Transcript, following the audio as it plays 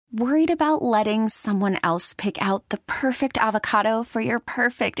Worried about letting someone else pick out the perfect avocado for your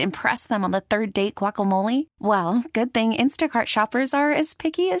perfect impress them on the third date guacamole? Well, good thing Instacart shoppers are as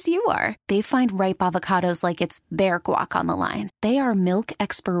picky as you are. They find ripe avocados like it's their guac on the line. They are milk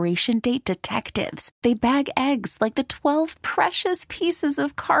expiration date detectives. They bag eggs like the 12 precious pieces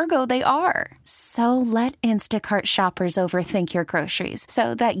of cargo they are. So let Instacart shoppers overthink your groceries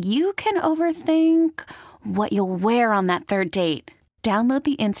so that you can overthink what you'll wear on that third date. Download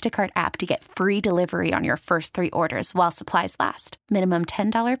the Instacart app to get free delivery on your first 3 orders while supplies last. Minimum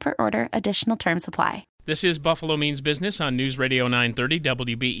 $10 per order. Additional terms apply. This is Buffalo Means Business on News Radio 930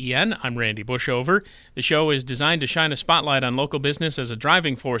 WBEN. I'm Randy Bushover. The show is designed to shine a spotlight on local business as a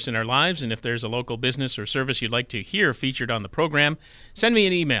driving force in our lives, and if there's a local business or service you'd like to hear featured on the program, send me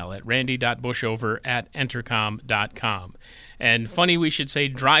an email at randy.bushover@entercom.com. And funny we should say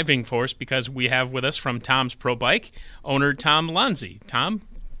driving force because we have with us from Tom's Pro Bike, owner Tom Lonzi. Tom,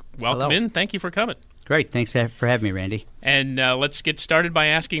 welcome Hello. in. Thank you for coming. Great. Thanks for having me, Randy. And let's get started by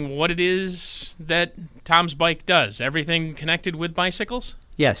asking what it is that Tom's Bike does. Everything connected with bicycles?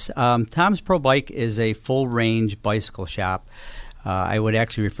 Yes. Tom's Pro Bike is a full-range bicycle shop. I would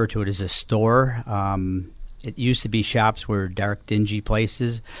actually refer to it as a store. It used to be shops were dark, dingy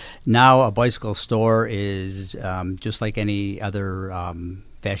places. Now a bicycle store is just like any other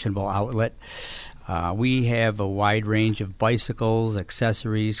fashionable outlet. We have a wide range of bicycles,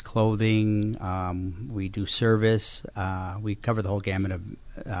 accessories, clothing. We do service. We cover the whole gamut of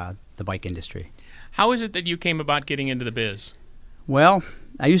the bike industry. How is it that you came about getting into the biz? Well,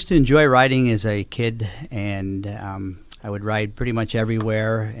 I used to enjoy riding as a kid, and I would ride pretty much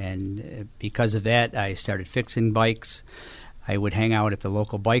everywhere. And because of that, I started fixing bikes. I would hang out at the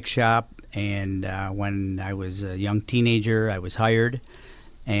local bike shop, and when I was a young teenager, I was hired.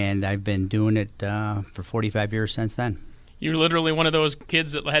 And I've been doing it for 45 years since then. You're literally one of those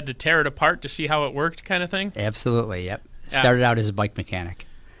kids that had to tear it apart to see how it worked kind of thing? Absolutely, yep. Started out as a bike mechanic.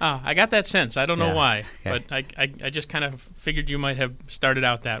 Oh, I got that sense. I don't know why, okay. but I just kind of figured you might have started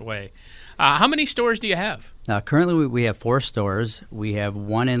out that way. How many stores do you have? Currently, we have 4 stores. We have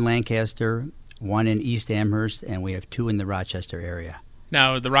 1 in Lancaster, 1 in East Amherst, and we have 2 in the Rochester area.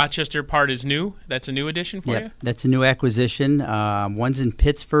 Now, the Rochester part is new? That's a new addition for you? That's a new acquisition. One's in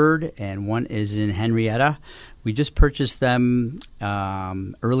Pittsford and one is in Henrietta. We just purchased them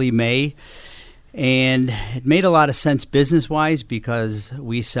early May, and it made a lot of sense business-wise because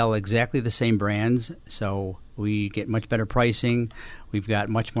we sell exactly the same brands, so we get much better pricing. We've got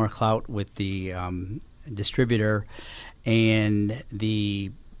much more clout with the distributor, and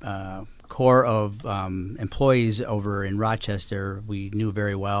the core of employees over in Rochester we knew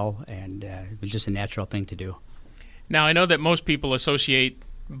very well, and it was just a natural thing to do. Now, I know that most people associate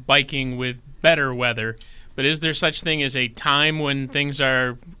biking with better weather, but is there such thing as a time when things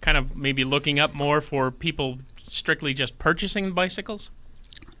are kind of maybe looking up more for people strictly just purchasing bicycles?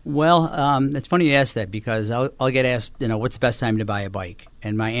 Well, it's funny you ask that because I'll get asked, what's the best time to buy a bike?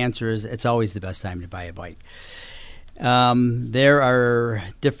 And my answer is it's always the best time to buy a bike. There are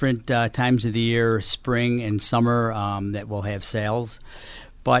different times of the year, spring and summer, that will have sales.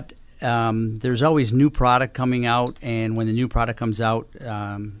 But there's always new product coming out, and when the new product comes out,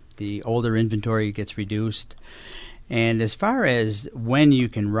 the older inventory gets reduced. And as far as when you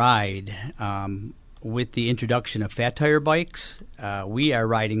can ride, with the introduction of fat tire bikes, we are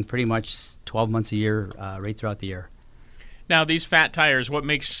riding pretty much 12 months a year, right throughout the year. Now, these fat tires, what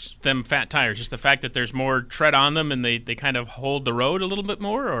makes them fat tires? Just the fact that there's more tread on them and they kind of hold the road a little bit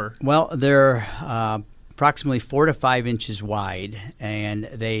more? Or Well, they're approximately 4 to 5 inches wide, and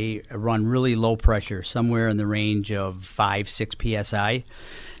they run really low pressure, somewhere in the range of 5-6 psi.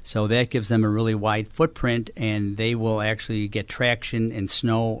 So that gives them a really wide footprint, and they will actually get traction in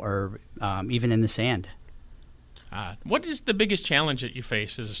snow or even in the sand. What is the biggest challenge that you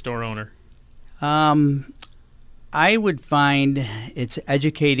face as a store owner? I would find it's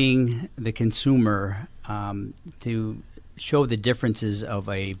educating the consumer to show the differences of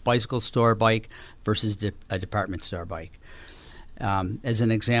a bicycle store bike versus a department store bike. As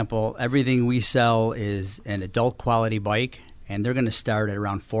an example, everything we sell is an adult quality bike, and they're going to start at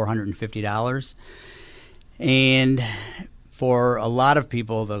around $450. And for a lot of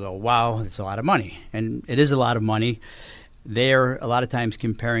people, they'll go, wow, that's a lot of money. And it is a lot of money. They're a lot of times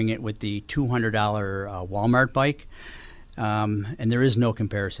comparing it with the $200 Walmart bike, and there is no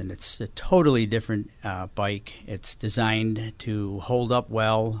comparison. It's a totally different bike. It's designed to hold up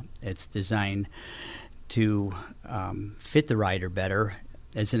well. It's designed to fit the rider better.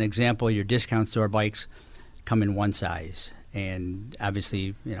 As an example, your discount store bikes come in one size, and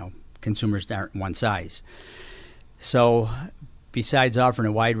obviously, consumers aren't one size. So besides offering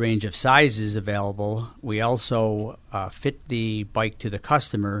a wide range of sizes available, we also fit the bike to the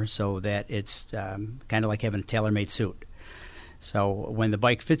customer so that it's kind of like having a tailor-made suit. So when the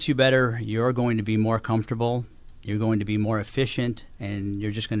bike fits you better, you're going to be more comfortable, you're going to be more efficient, and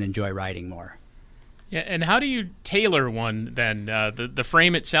you're just going to enjoy riding more. Yeah, and how do you tailor one then? The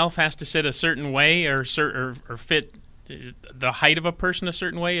frame itself has to sit a certain way or fit the height of a person a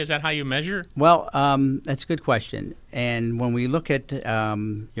certain way? Is that how you measure? Well, that's a good question. And when we look at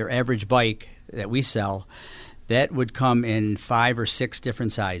your average bike that we sell, that would come in 5 or 6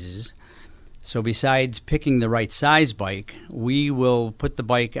 different sizes. So besides picking the right size bike, we will put the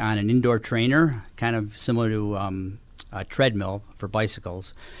bike on an indoor trainer, kind of similar to a treadmill for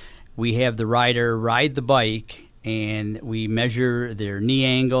bicycles. We have the rider ride the bike, and we measure their knee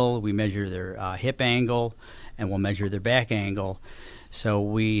angle, we measure their hip angle, and we'll measure their back angle. So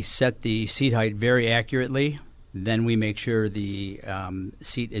we set the seat height very accurately. Then we make sure the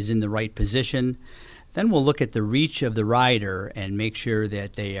seat is in the right position. Then we'll look at the reach of the rider and make sure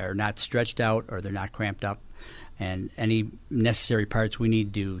that they are not stretched out or they're not cramped up. And any necessary parts we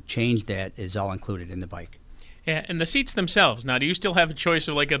need to change that is all included in the bike. Yeah, and the seats themselves. Now, do you still have a choice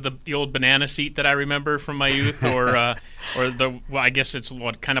of like the old banana seat that I remember from my youth, or I guess it's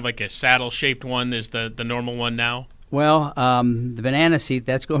kind of like a saddle-shaped one is the normal one now? Well, the banana seat,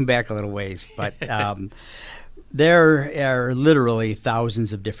 that's going back a little ways, but there are literally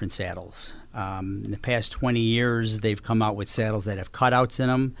thousands of different saddles. In the past 20 years, they've come out with saddles that have cutouts in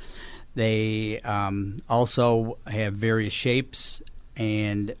them. They also have various shapes.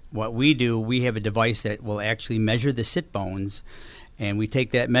 And what we do, we have a device that will actually measure the sit bones, and we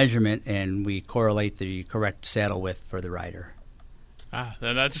take that measurement and we correlate the correct saddle width for the rider.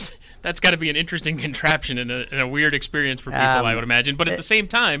 That's got to be an interesting contraption and a weird experience for people, I would imagine. But at the same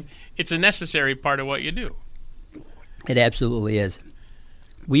time, it's a necessary part of what you do. It absolutely is.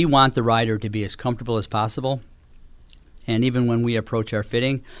 We want the rider to be as comfortable as possible. And even when we approach our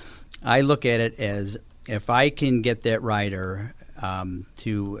fitting, I look at it as if I can get that rider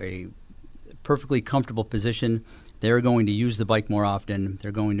to a perfectly comfortable position, they're going to use the bike more often.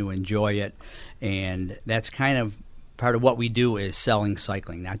 They're going to enjoy it. And that's kind of part of what we do is selling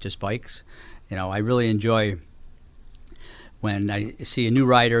cycling, not just bikes. You know, I really enjoy when I see a new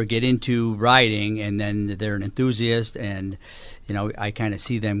rider get into riding and then they're an enthusiast and, you know, I kind of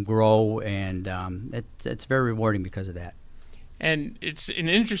see them grow, and it's very rewarding because of that. And it's an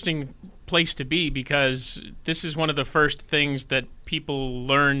interesting place to be because this is one of the first things that people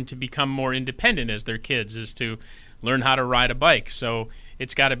learn to become more independent as their kids, is to learn how to ride a bike. So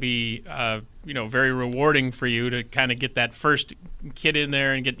it's got to be, very rewarding for you to kind of get that first kid in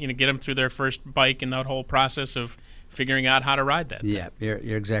there and get them through their first bike and that whole process of figuring out how to ride that thing. Yeah,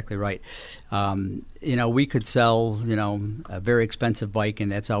 you're exactly right. We could sell, a very expensive bike,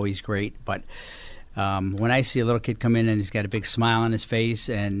 and that's always great, but when I see a little kid come in and he's got a big smile on his face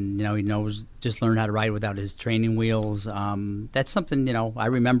and, he knows just learned how to ride without his training wheels, that's something, I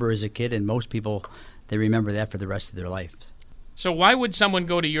remember as a kid, and most people, they remember that for the rest of their lives. So why would someone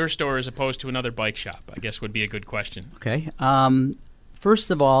go to your store as opposed to another bike shop, I guess would be a good question. Okay.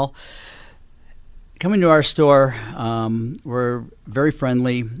 First of all, coming to our store, we're very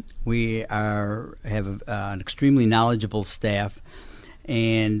friendly. We have an extremely knowledgeable staff,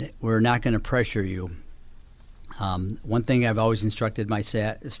 and we're not going to pressure you. One thing I've always instructed my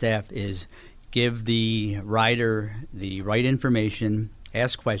staff is give the rider the right information,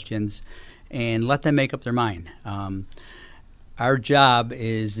 ask questions, and let them make up their mind. Our job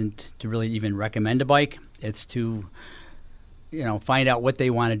isn't to really even recommend a bike. It's to find out what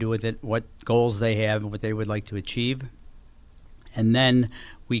they want to do with it, what goals they have, what they would like to achieve. And then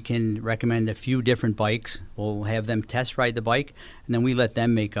we can recommend a few different bikes. We'll have them test ride the bike, and then we let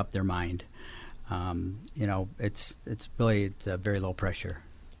them make up their mind. It's very low pressure.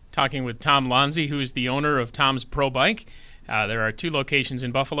 Talking with Tom Lonzi, who's the owner of Tom's Pro Bike. There are 2 locations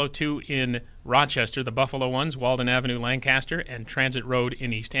in Buffalo, 2 in Rochester, the Buffalo ones, Walden Avenue, Lancaster, and Transit Road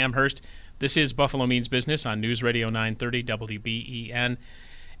in East Amherst. This is Buffalo Means Business on News Radio 930 WBEN.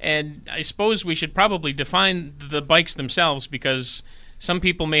 And I suppose we should probably define the bikes themselves, because some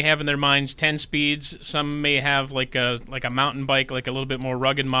people may have in their minds 10 speeds, some may have like a mountain bike, like a little bit more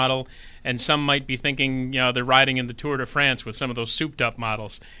rugged model, and some might be thinking, they're riding in the Tour de France with some of those souped-up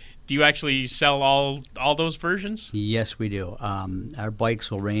models. Do you actually sell all those versions? Yes, we do. Our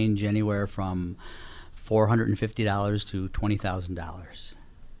bikes will range anywhere from $450 to $20,000.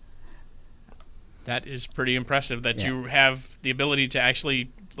 That is pretty impressive that you have the ability to actually,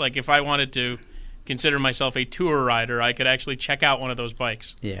 like if I wanted to consider myself a tour rider, I could actually check out one of those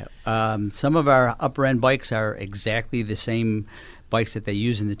bikes. Yeah. Some of our upper-end bikes are exactly the same bikes that they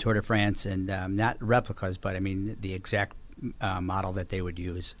use in the Tour de France, and not replicas, but, I mean, the exact model that they would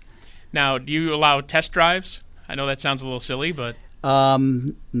use. Now, do you allow test drives? I know that sounds a little silly, but...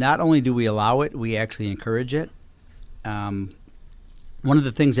 Not only do we allow it, we actually encourage it. One of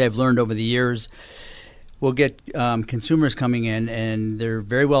the things I've learned over the years, we'll get consumers coming in, and they're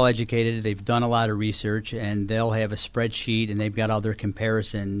very well educated. They've done a lot of research, and they'll have a spreadsheet, and they've got all their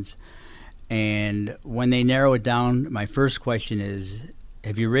comparisons. And when they narrow it down, my first question is,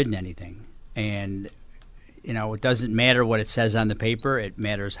 have you ridden anything? And, you know, it doesn't matter what it says on the paper. It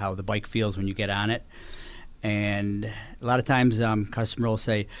matters how the bike feels when you get on it. And a lot of times customer will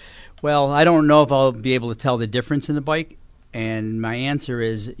say, well, I don't know if I'll be able to tell the difference in the bike. And my answer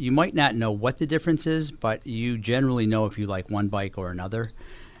is, you might not know what the difference is, but you generally know if you like one bike or another.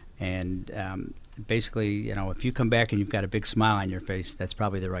 And basically, you know, if you come back and you've got a big smile on your face, that's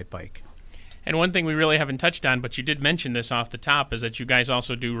probably the right bike. And one thing we really haven't touched on, but you did mention this off the top, is that you guys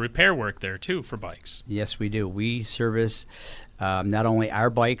also do repair work there, too, for bikes. Yes, we do. We service not only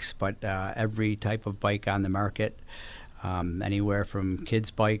our bikes, but every type of bike on the market. Anywhere from kids'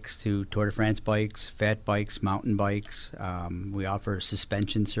 bikes to Tour de France bikes, fat bikes, mountain bikes. We offer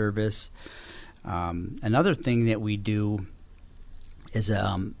suspension service. Another thing that we do is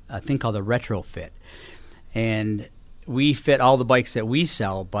a thing called a retrofit. And we fit all the bikes that we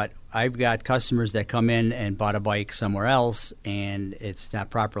sell, but I've got customers that come in and bought a bike somewhere else, and it's not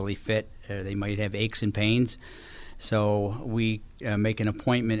properly fit. They might have aches and pains. So we make an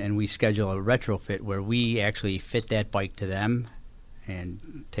appointment and we schedule a retrofit where we actually fit that bike to them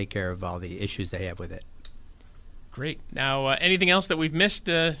and take care of all the issues they have with it. Great. Now, anything else that we've missed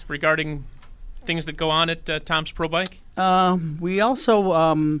regarding things that go on at Tom's Pro Bike? We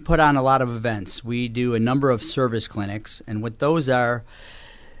also put on a lot of events. We do a number of service clinics, and what those are,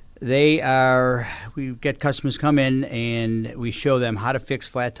 we get customers come in and we show them how to fix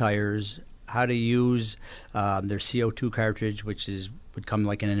flat tires, how to use their CO2 cartridge, which would come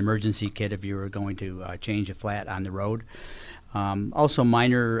like in an emergency kit if you were going to change a flat on the road. Also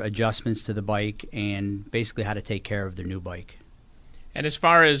minor adjustments to the bike, and basically how to take care of their new bike. And as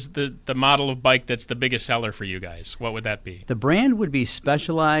far as the model of bike that's the biggest seller for you guys, what would that be? The brand would be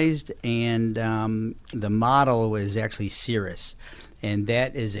Specialized, and the model is actually Cirrus. And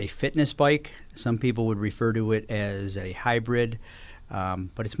that is a fitness bike. Some people would refer to it as a hybrid,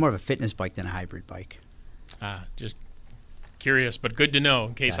 but it's more of a fitness bike than a hybrid bike. Just curious, but good to know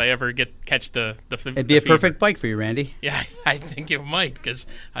in case I ever catch the It'd be a perfect bike for you, Randy. Yeah, I think it might, because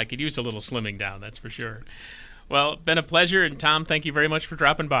I could use a little slimming down, that's for sure. Well, been a pleasure, and Tom, thank you very much for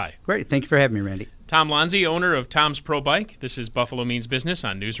dropping by. Great. Thank you for having me, Randy. Tom Lonzi, owner of Tom's Pro Bike. This is Buffalo Means Business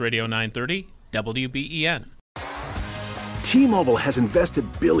on News Radio 930 WBEN. T-Mobile has invested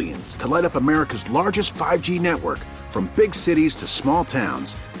billions to light up America's largest 5G network, from big cities to small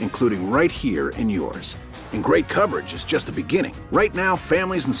towns, including right here in yours. And great coverage is just the beginning. Right now,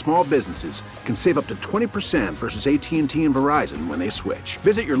 families and small businesses can save up to 20% versus AT&T and Verizon when they switch.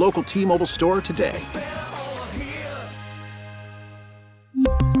 Visit your local T-Mobile store today.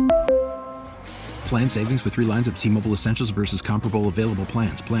 Plan savings with 3 lines of T-Mobile Essentials versus comparable available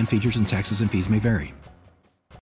plans. Plan features and taxes and fees may vary.